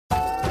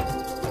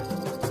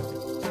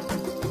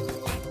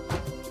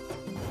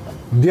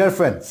Dear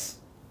friends,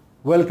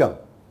 welcome.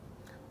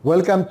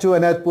 Welcome to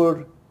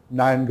Enayetpur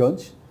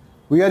Narayanganj.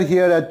 We are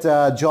here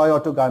at Joy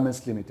Auto Garments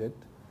Ltd.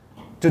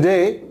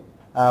 Today,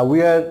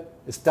 we are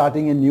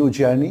starting a new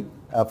journey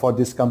for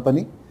this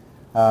company.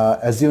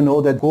 As you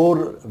know, the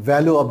core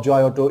value of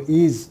Joy Auto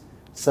is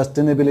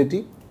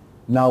sustainability.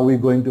 Now we're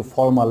going to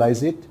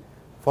formalize it.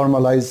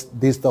 Formalize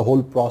this, the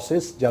whole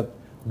process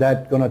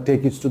that's going to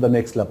take it to the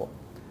next level.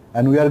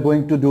 And we are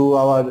going to do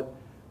our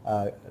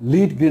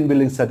LEED Green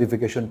Building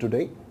certification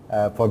today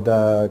for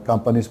the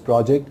company's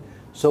project.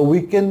 So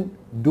we can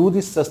do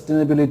these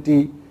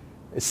sustainability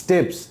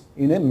steps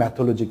in a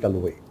methodological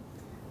way.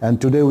 And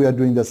today we are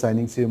doing the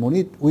signing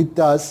ceremony. With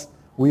us,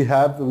 we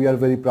are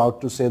very proud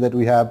to say that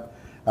we have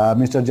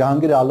Mr.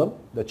 Jahangir Alam,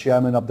 the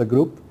chairman of the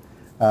group.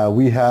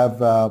 We have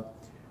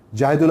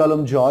Jahidul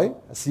Alam Joy,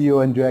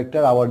 CEO and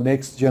director, our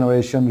next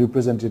generation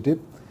representative.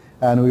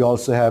 And we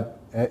also have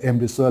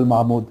MD Sohel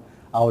Mahmood,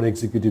 our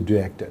executive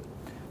director.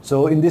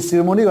 So in this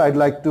ceremony, I'd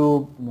like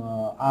to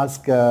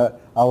ask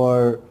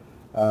our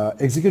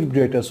executive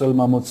director, Sohel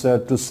Mahmood sir,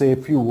 to say a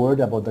few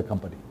words about the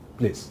company.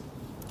 Please.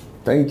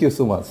 Thank you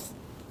so much.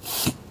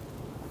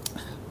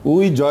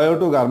 We, Joy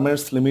Auto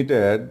Garments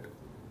Ltd,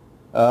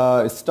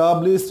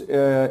 established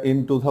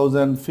in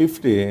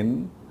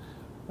 2015,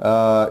 is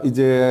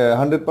a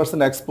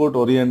 100%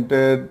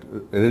 export-oriented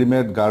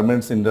ready-made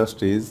garments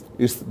industries.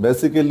 It's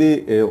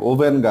basically a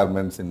woven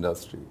garments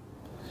industry.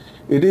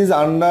 It is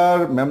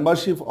under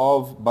membership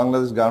of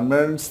Bangladesh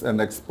Garments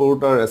and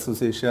Exporter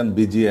Association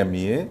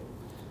BGMEA.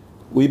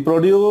 We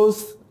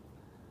produce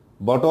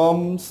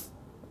bottoms,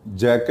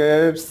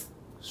 jackets,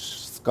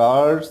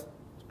 skirts,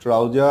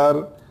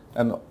 trousers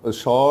and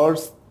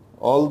shorts,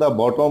 all the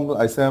bottom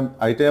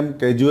item,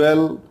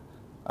 casual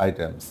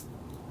items.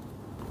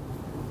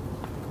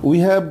 We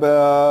have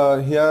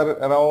here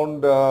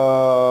around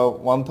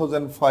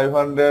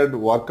 1,500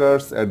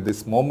 workers at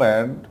this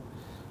moment.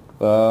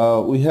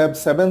 We have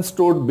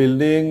 7-story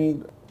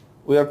building.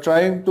 We are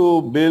trying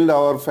to build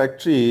our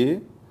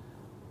factory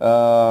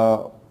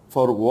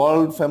for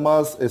world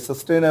famous a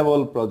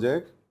sustainable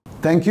project.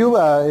 Thank you,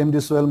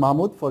 MD Sohel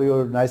Mahmood, for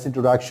your nice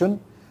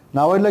introduction.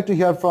 Now I'd like to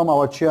hear from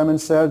our chairman,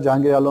 sir,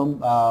 Jahangir Alam.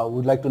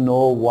 Would like to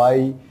know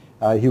why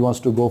he wants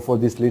to go for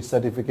this LEED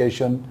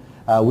certification.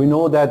 We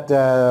know that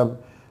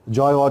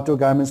Joy Auto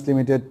Garments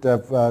Ltd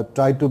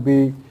try to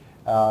be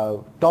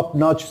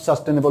top-notch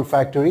sustainable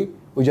factory.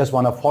 We just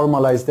want to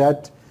formalize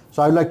that.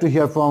 So I'd like to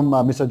hear from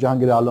Mr.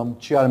 Jahangir Alam,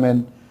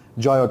 Chairman,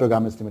 Joy Auto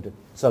Garments Ltd.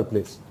 Sir,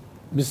 please.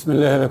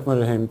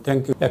 Bismillahirrahmanirrahim.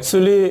 Thank you.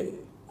 Actually,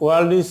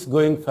 world is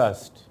going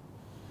fast.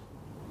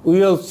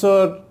 We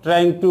also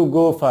trying to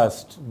go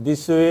fast.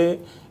 This way,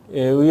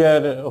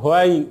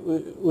 why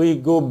we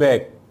go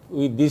back?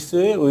 This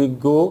way we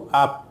go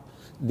up.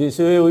 This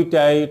way we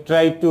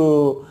try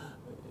to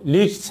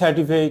LEED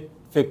certified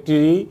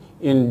factory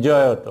in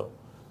Joy Auto.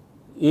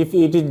 If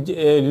it is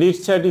LEED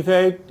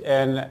certified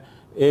and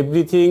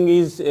everything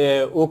is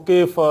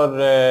okay for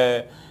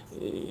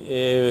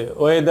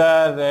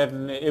weather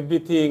and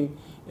everything,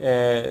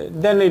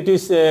 then it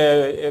is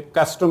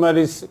customer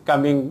is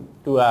coming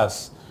to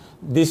us.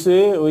 This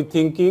way we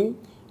thinking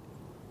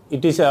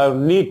it is our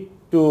need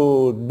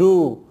to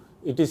do,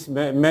 it is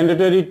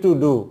mandatory to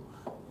do.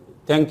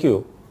 Thank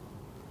you.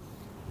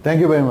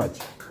 Thank you very much.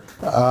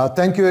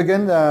 Thank you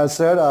again,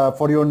 sir,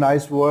 for your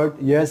nice word.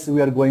 Yes,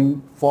 we are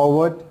going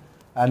forward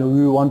and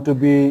we want to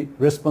be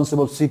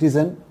responsible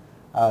citizen,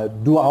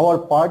 do our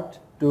part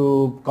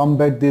to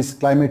combat this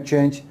climate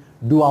change,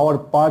 do our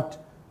part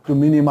to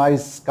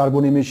minimize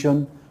carbon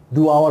emission,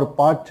 do our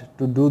part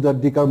to do the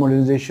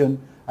decarbonization,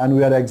 and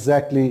we are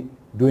exactly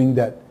doing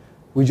that.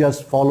 We're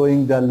just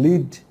following the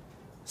LEED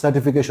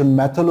certification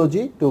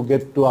methodology to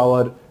get to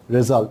our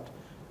result.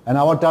 And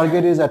our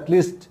target is at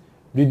least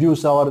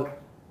reduce our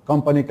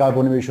company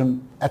carbon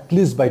emission at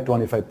least by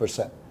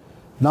 25%.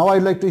 Now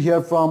I'd like to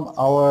hear from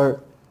our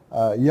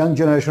young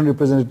generation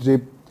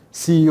representative,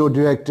 CEO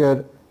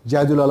Director,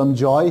 Jahidul Alam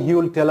Joy. He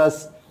will tell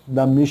us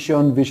the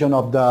mission, vision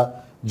of the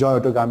Joy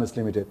Auto Garments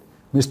Ltd.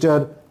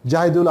 Mr.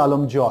 Jahidul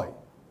Alam Joy.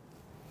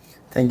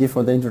 Thank you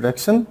for the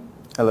introduction.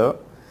 Hello.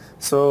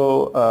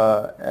 So,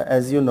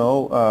 as you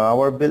know,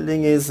 our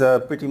building is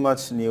pretty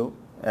much new,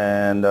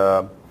 and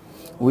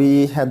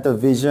we had the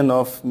vision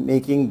of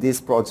making this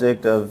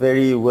project a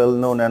very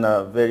well-known and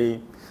a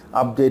very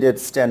updated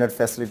standard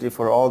facility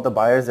for all the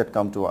buyers that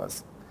come to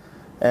us.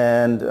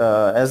 And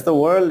as the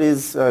world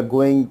is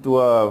going to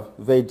a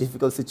very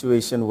difficult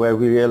situation where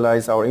we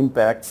realize our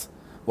impacts,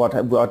 what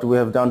we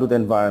have done to the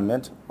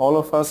environment, all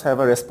of us have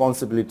a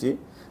responsibility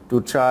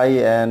to try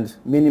and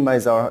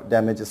minimize our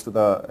damages to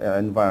the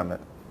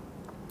environment.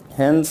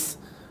 Hence,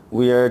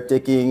 we are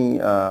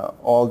taking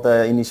all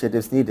the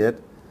initiatives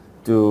needed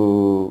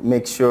to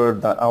make sure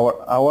that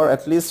our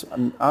at least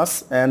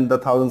us and the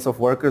thousands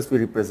of workers we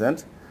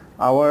represent,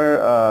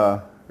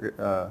 our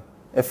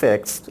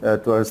effects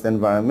towards the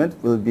environment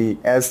will be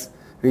as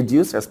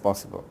reduced as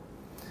possible.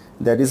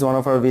 That is one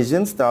of our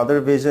visions. The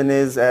other vision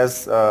is,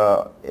 as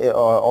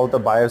all the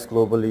buyers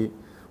globally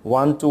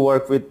want to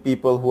work with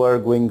people who are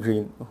going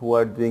green, who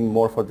are doing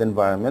more for the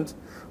environment.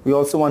 We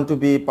also want to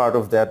be part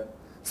of that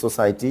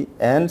society,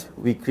 and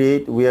we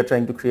are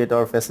trying to create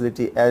our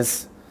facility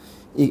as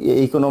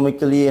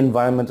economically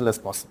environmental as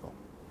possible.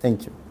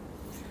 Thank you.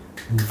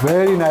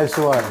 Very nice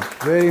one.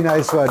 Very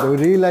nice one. We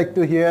really like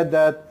to hear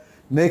that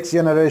next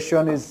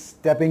generation is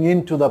stepping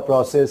into the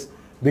process,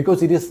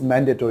 because it is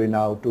mandatory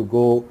now to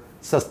go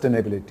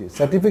sustainability.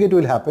 Certificate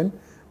will happen,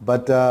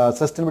 but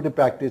sustainability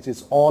practice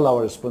is all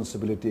our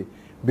responsibility,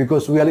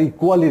 because we are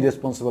equally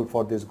responsible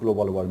for this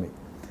global warming.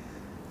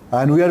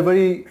 And we are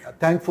very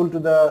thankful to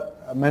the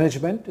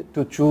management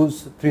to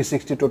choose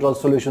 360 Total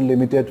Solution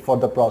Limited for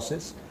the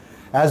process.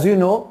 As you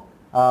know,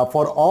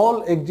 for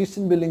all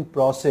existing building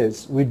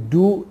process, we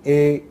do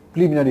a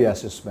preliminary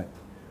assessment,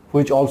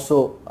 which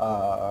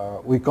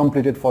also we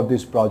completed for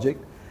this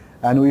project.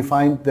 And we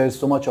find there's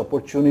so much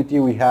opportunity.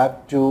 We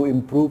have to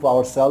improve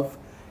ourselves,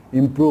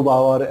 improve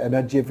our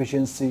energy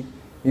efficiency,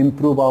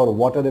 improve our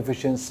water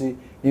efficiency,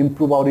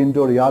 improve our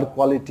indoor air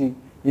quality,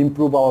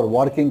 improve our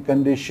working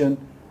condition,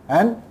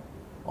 and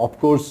of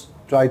course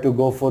try to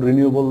go for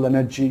renewable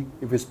energy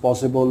if it's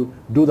possible,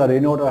 do the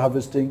rainwater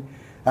harvesting.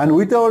 And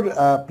with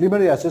our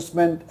preliminary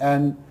assessment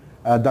and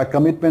the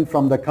commitment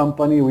from the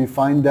company, we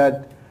find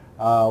that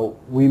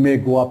we may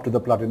go up to the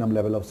platinum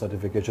level of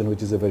certification,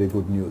 which is a very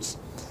good news.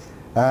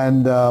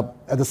 And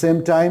at the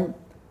same time,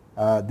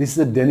 this is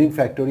a denim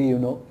factory, you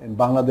know, in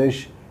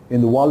Bangladesh.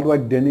 In the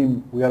worldwide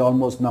denim, we are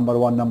almost number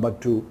 1, number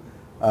 2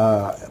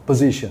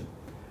 position.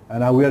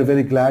 And we are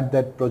very glad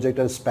that project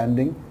is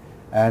expanding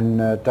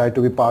and try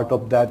to be part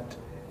of that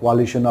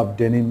coalition of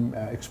denim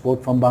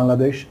export from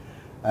Bangladesh.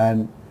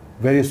 And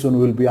very soon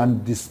we'll be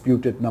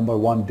undisputed number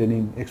 1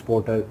 denim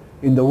exporter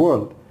in the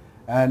world.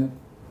 And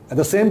at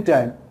the same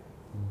time,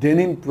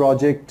 denim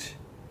project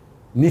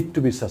need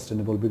to be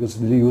sustainable, because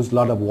we use a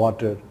lot of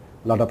water,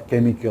 a lot of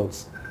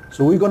chemicals.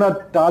 So we're going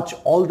to touch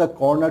all the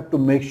corner to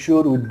make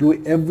sure we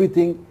do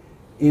everything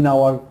in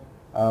our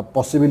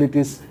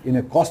possibilities in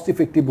a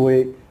cost-effective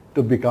way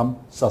to become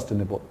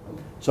sustainable.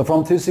 So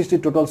from 360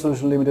 Total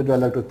Solution Limited,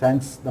 I'd like to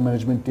thank the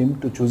management team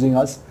to choosing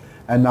us.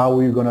 And now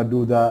we're going to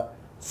do the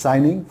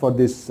signing for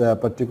this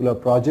particular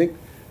project,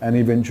 and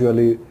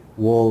eventually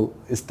we'll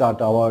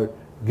start our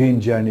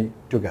green journey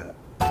together.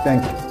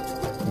 Thank you.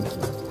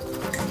 Thank you.